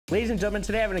Ladies and gentlemen,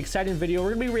 today I have an exciting video.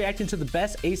 We're going to be reacting to the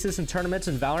best aces and tournaments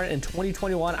in Valorant in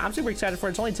 2021. I'm super excited for it.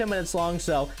 It's only 10 minutes long,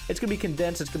 so it's going to be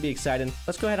condensed. It's going to be exciting.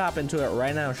 Let's go ahead and hop into it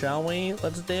right now, shall we?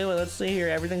 Let's do it. Let's see here.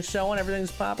 Everything's showing.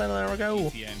 Everything's popping. There we go.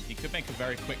 He could make a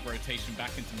very quick rotation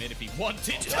back into mid if he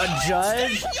wanted. A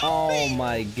judge? Oh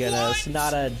my goodness.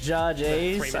 Not a judge,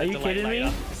 Ace. Are you kidding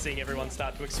me? Seeing everyone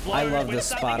start to explode. I love this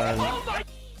spot on. Oh my,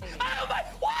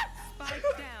 what?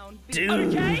 Dude,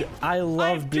 okay. I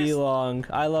love B-Long.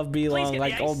 I love B-Long,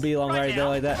 like old B-Long right there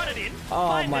like that.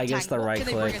 Oh my goodness, the right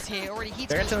click. They're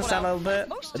gonna turn this down a little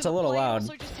bit. It's a little loud.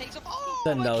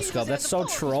 The no-scope, that's so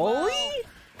trolly.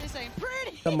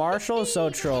 The Marshall is so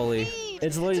trolly.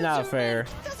 It's literally not fair.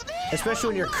 Especially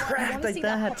when you're cracked like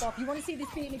that. You want to see this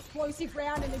be an explosive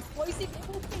round, and explosive it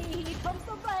will be. Here comes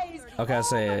the raise. Okay, I'll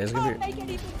say it. It's gonna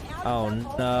be. Oh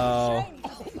no.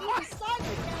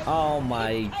 Oh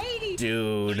my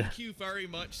dude. Thank you very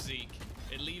much, Zeke.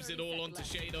 It leaves it all on to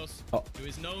Shados, who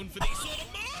is known for these sort of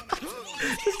marks.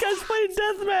 This guy's playing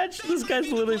deathmatch. This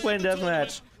guy's literally playing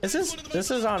deathmatch.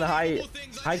 This is on high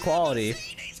quality.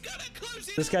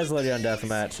 This guy's literally on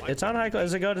deathmatch. It's on high quality.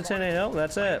 Does it go to 10-8?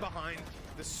 That's it.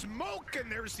 The smoke,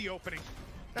 and there's the opening.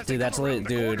 Dude, that's lit.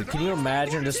 Dude, can you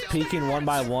imagine just peeking one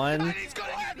by one?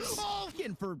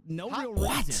 For no real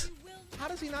reason. How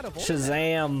does he not avoid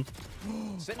Shazam.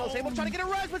 Sentinel's able to try to get a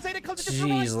res, but Zeta comes to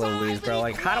Jeez Louise, bro.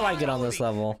 Like, how do I get on this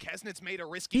level?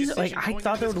 He's like, I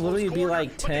thought there would literally be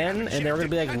like 10 and they were gonna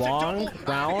be like long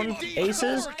round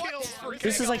aces.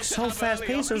 This is like so fast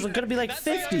paced. There's gonna be like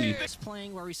 50.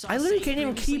 I literally can't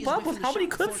even keep up with how many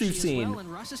clips we've seen.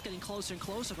 Russ is getting closer and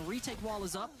closer. The retake wall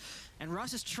is up, and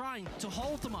Russ is trying to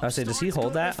hold them up. I say, does he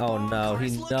hold that? Oh no,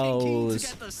 he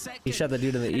knows. He shot the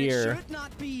dude in the ear.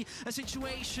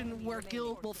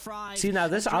 See, now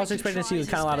this, I was expecting to see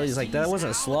kind of a lot of these, like, that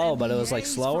wasn't slow, but it was like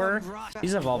slower.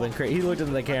 He's evolving crazy. He looked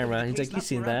into the camera. He's like, you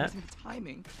seen that?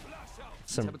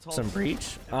 Some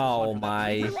breach? Oh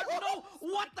my.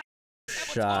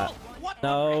 Shot.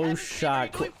 No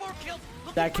shot.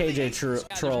 That KJ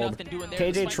trolled.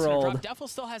 KJ trolled. Defo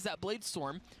still has that blade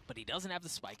storm, but he doesn't have the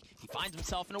spike. He finds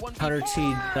himself in a 1v4. Hunter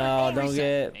T, no, don't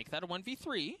get. Make that a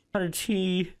 1v3. Hunter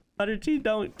T,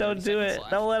 don't do it.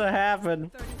 Don't let it happen.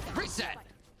 Reset.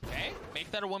 Okay, make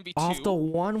that a 1v2. Off the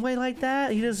one way like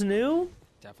that? He just knew?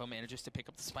 Defo manages to pick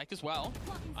up the spike as well.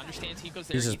 Understands he goes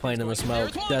there. He's just playing in the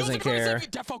smoke. Doesn't care.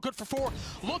 Defo good for 4.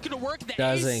 Looking to work the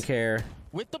Doesn't care.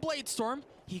 With the blade storm,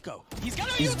 he's got a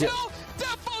U2.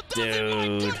 Defo does it. My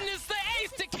goodness, the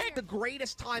ace to kick. The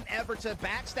greatest time ever to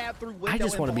backstab through window. I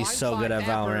just want to be so good at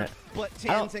Valorant.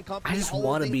 I just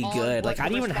want to be good. Like, I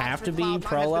don't even have to be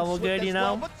pro level good, you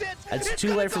know? It's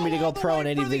too late for me to go pro in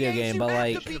any video game, but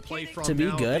like, to be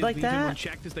good like that,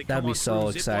 that'd be so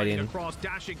exciting.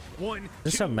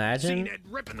 Just imagine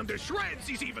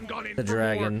the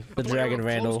dragon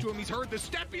vandal.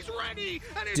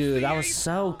 Dude, that was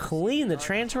so clean. The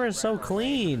transfer is so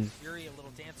clean.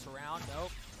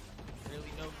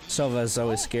 Sova's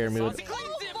always scared me with.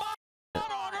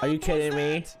 Are you kidding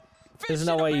me? There's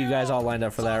no way you guys all lined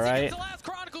up for that, right?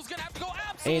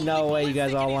 Ain't no way you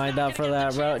guys all lined up for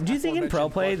that, bro. Do you think in pro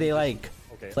play they like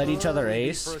let each other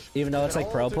ace, even though it's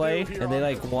like pro play and they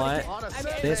like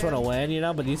they just want to win, you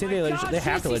know? But do you think they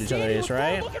have to let each other ace,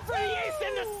 right?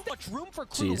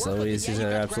 Jeez Louise, these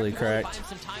are absolutely correct.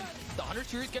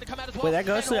 Wait, that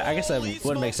goes through. I guess that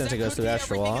wouldn't make sense. It goes through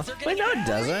Astro Wall. Wait, no, it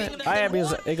doesn't.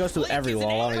 Because it goes through every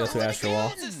wall. I want to go through Astro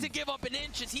Wall. To give up an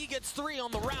inch as he gets 3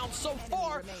 on the round so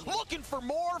far. Looking for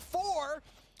more 4.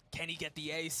 Can he get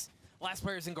the ace? Last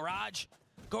player's in garage.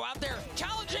 Go out there,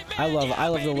 challenge it, man. I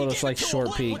love the little like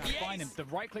short peek. The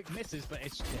right click misses, but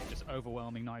it's just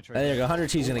overwhelming nitro. There you go. 100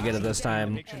 T's gonna get it this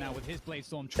time.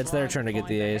 It's their turn to get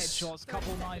the ace. That's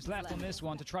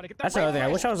another thing. I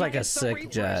wish I was like a sick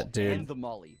jet, dude.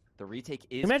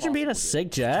 Imagine being a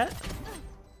sick jet.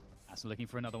 Looking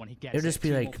for another one. It would just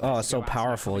be like, oh, so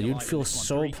powerful. You'd feel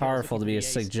so powerful to be a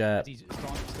sick jet.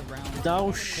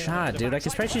 No shot, dude. Like,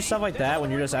 especially stuff like that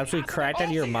when you're just absolutely cracked out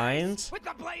of your minds.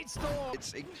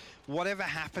 It's whatever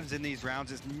happens in these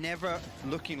rounds is never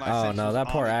looking like. Oh no, that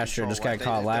poor Asher just got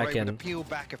caught lacking. To peel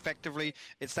back effectively.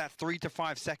 It's that 3 to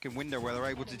 5 second window where they're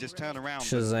able to just turn around.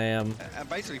 Shazam. And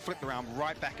basically flip the round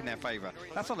right back in their favor.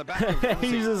 That's on the back of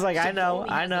He's just like, I know.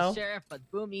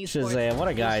 Shazam, what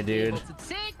a guy, dude.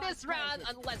 Take this round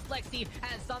unless Lexi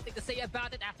has something to say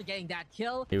about it after getting that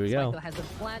kill. Here we go. Has been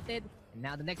planted. And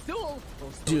now the next duel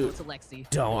goes to Lexi.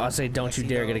 Don't you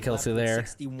dare get a kill through there.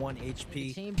 61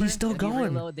 HP. He's still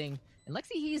going. And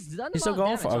Lexi, he's done. He's still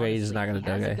going for. Okay, he's not gonna.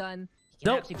 Okay.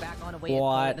 Nope.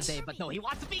 What? But no, he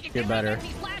wants to peek. You're better.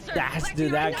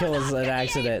 Dude, that kill was an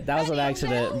accident. That was an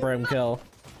accident. Brim kill.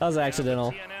 That was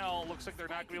accidental. looks like they're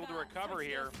not going to be able to recover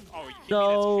here. Oh,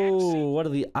 no! What are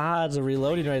the odds of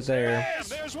reloading right there?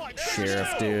 There's one.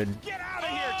 Sheriff, dude. Get out of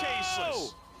here,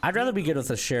 Tasteless. I'd rather be good with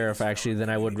the Sheriff actually than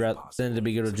I would than to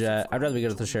be good with Jet. I'd rather be good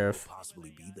with the Sheriff.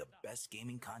 Possibly be the best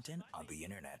gaming content on the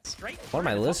internet. What am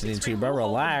I listening to, bro?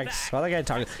 Relax. Why the guy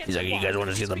talking? He's like, you guys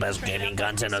want to see the best gaming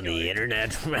content on the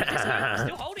internet?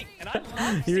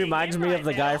 He reminds me of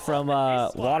the guy from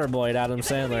Waterboy, Adam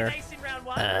Sandler.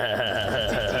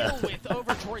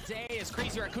 Over towards A as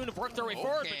Crazy Raccoon have worked their way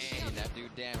forward. That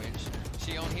dude damage.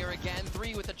 Shion here again.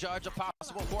 3 with the judge. A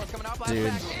possible 4th coming out.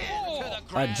 Dude,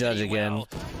 a judge again.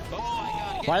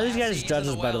 Why are these guys'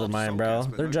 judges better than mine, bro?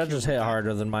 Their judges hit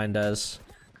harder than mine does.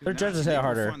 Their judges hit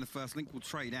harder. The first link will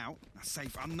trade out.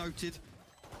 Safe, unnoted.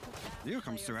 Leo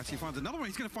comes through. Actually finds another one.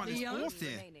 He's going to find his 4th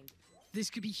here. This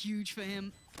could be huge for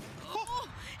him. Oh,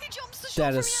 he jumps the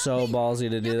shot. That is so ballsy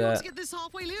to do that. Get this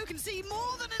halfway. Leo can see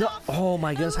more than enough. Oh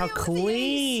my goodness, how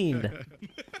clean!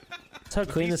 It's how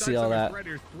clean to see all that.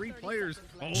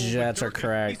 Jets are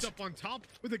cracked.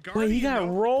 Wait, he got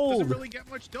rolled. Wait,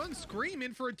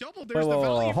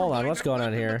 hold on. What's going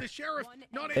on here?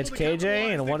 It's KJ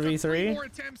and a 1v3.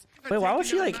 Wait, why would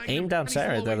she like aim down set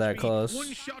right there that close?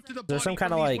 Is there some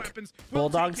kind of like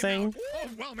bulldog thing?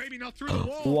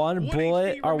 One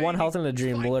bullet or 1 health in a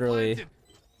dream, literally.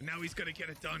 Now he's gonna get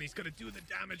it done. He's gonna do the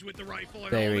damage with the rifle.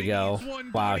 There we go.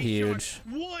 Wow, huge.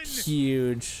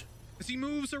 Huge. As he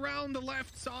moves around the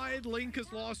left side, Link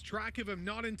has lost track of him.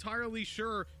 Not entirely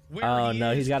sure where oh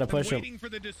no, he's got to push him. Waiting for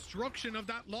the destruction of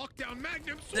that lockdown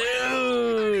Magnum.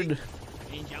 Dude.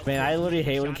 Man, I literally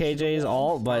hate when KJ's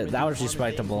ult, but that was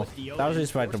respectable. That was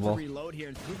respectable.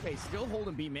 Still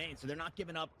holding B main, so they're not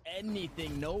giving up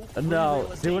anything. No,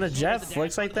 dude, when a jet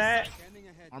flicks like that,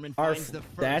 or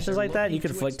dashes like that, you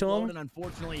can flick to him.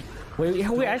 Wait,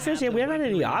 I feel we haven't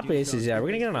had any op aces yet. We're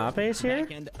gonna get an op ace here.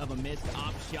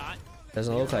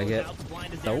 Doesn't look like it.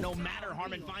 Nope.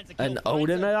 An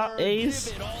Odin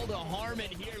ace?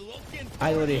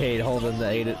 I literally hate holding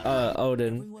the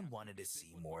Odin. Everyone wanted to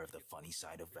see more of the funny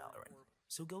side of Valorant.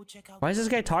 So go check out. Why is this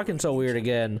guy talking so weird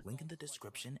again? Link in the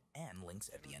description and links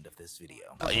at the end of this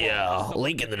video. Oh, yeah,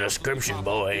 link in the description,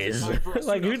 boys.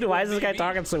 Like, why is this guy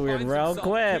talking so weird, bro?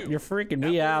 Quit. You're freaking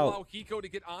me out.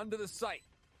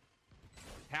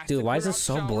 Dude, why is this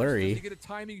so blurry?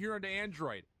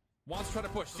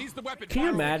 Can you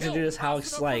imagine just how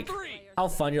how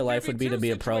fun your life would be to be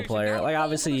a pro player? Like,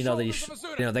 obviously, you know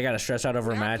that they gotta stress out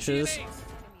over matches,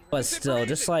 but still,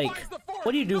 just like,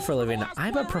 what do you do for a living?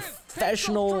 I'm a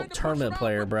professional tournament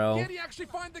player, bro.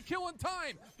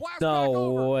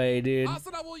 No way, dude.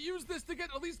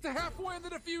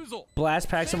 Blast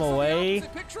packs him away.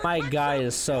 My guy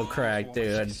is so cracked,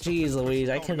 dude. Jeez Louise,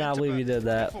 I cannot believe you did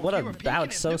that. What a,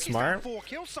 that's so smart.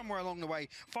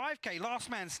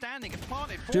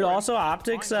 Dude, also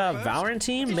Optics Valorant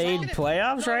team made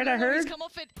playoffs, right? I heard.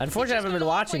 Unfortunately, I haven't been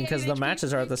watching because the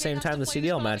matches are at the same time the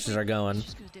CDL matches are going.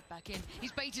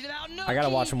 I gotta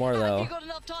watch more though.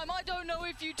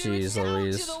 Jeez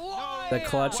Louise. The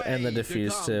clutch and the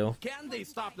defuse too. Can they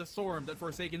stop the storm that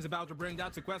Forsaken's about to bring?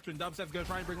 That's a question. Dubstep's gonna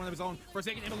try and bring one of his own.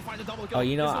 Forsaken able to find a double kill. Oh,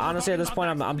 you know, honestly at this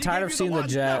point I'm tired of seeing the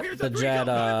jet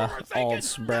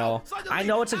ults, bro. I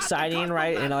know it's exciting,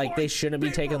 right? And like they shouldn't be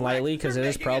taken lightly because it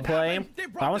is pro play.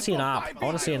 But I want to see an op. I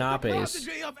want to see an op ace.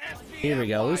 Here we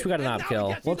go. At least we got an op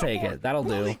kill. We'll take it. That'll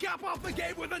do.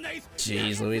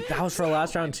 Jeez Louise. That was for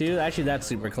last round too. Actually, that's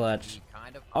super clutch.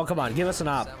 Oh, come on. Give us an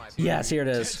op. Yes, here it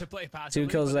is. 2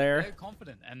 kills there.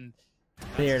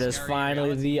 Here it is.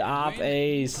 Finally, the op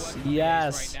ace.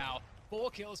 Yes.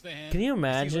 Can you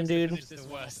imagine, dude? You're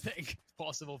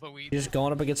just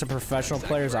going up against a professional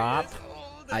player's op?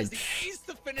 I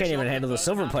can't even handle the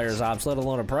silver player's ops, let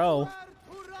alone a pro.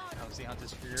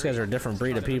 These guys are a different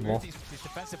breed of people.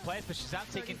 Defensive players, but she's out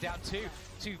taking down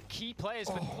two key players.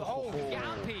 But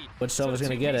Which Silver's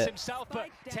gonna get it? Himself, but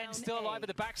 10 still alive at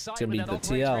the backside. It's gonna be the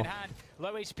TL.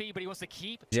 Low HP, but he wants to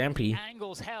keep Jampy.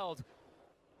 Angles held.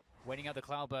 Waiting out the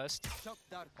cloudburst.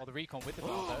 Or the recon with the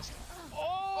cloudburst.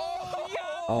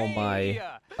 Oh my.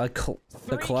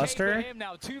 The cluster?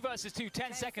 Now, 2 versus 2,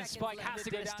 10 seconds. Spike has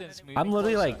to distance. I'm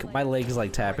literally like, my leg's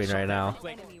like tapping right now.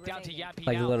 Like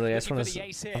literally, I just want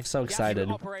to, I'm so excited.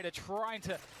 Operator trying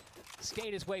to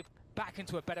skate his way back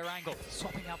into a better angle.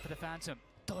 Swapping out for the Phantom.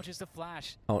 Dodges the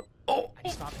flash. Oh.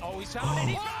 He's found it. He's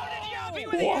found it.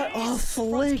 Yappy what a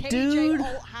flick, dude.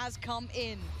 Has come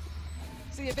in.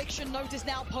 So the eviction notice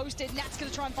now posted. Nat's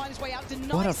gonna try and find his way out.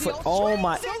 What a flick. Oh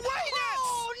my.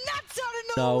 Oh, Nat's out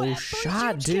of nowhere. No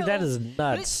shot, dude. That is nuts.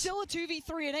 But it's still a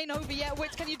 2v3. It ain't over yet.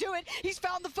 Wits, can you do it? He's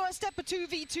found the first step of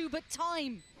 2v2, but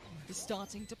time is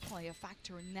starting to play a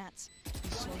factor in Nats.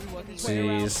 He's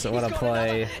Jeez, what a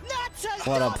play.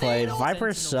 What a play.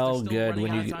 Viper's so good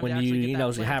when you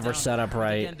know, have her set up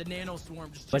right.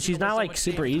 But she's not like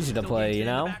super easy to play, you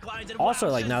know? Also,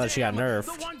 like now that she got nerfed.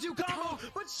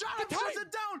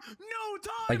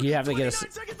 Like you have to get a...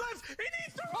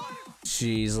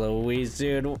 Jeez Louise,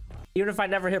 dude. Even if I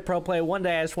never hit pro play, one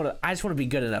day I just want to be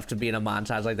good enough to be in a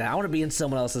montage like that. I want to be in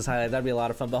someone else's highlight. That'd be a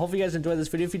lot of fun. But hopefully you guys enjoyed this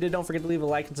video. If you did, don't forget to leave a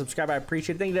like and subscribe. I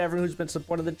appreciate it. Thank you to everyone who's been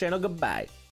supporting the channel. Goodbye.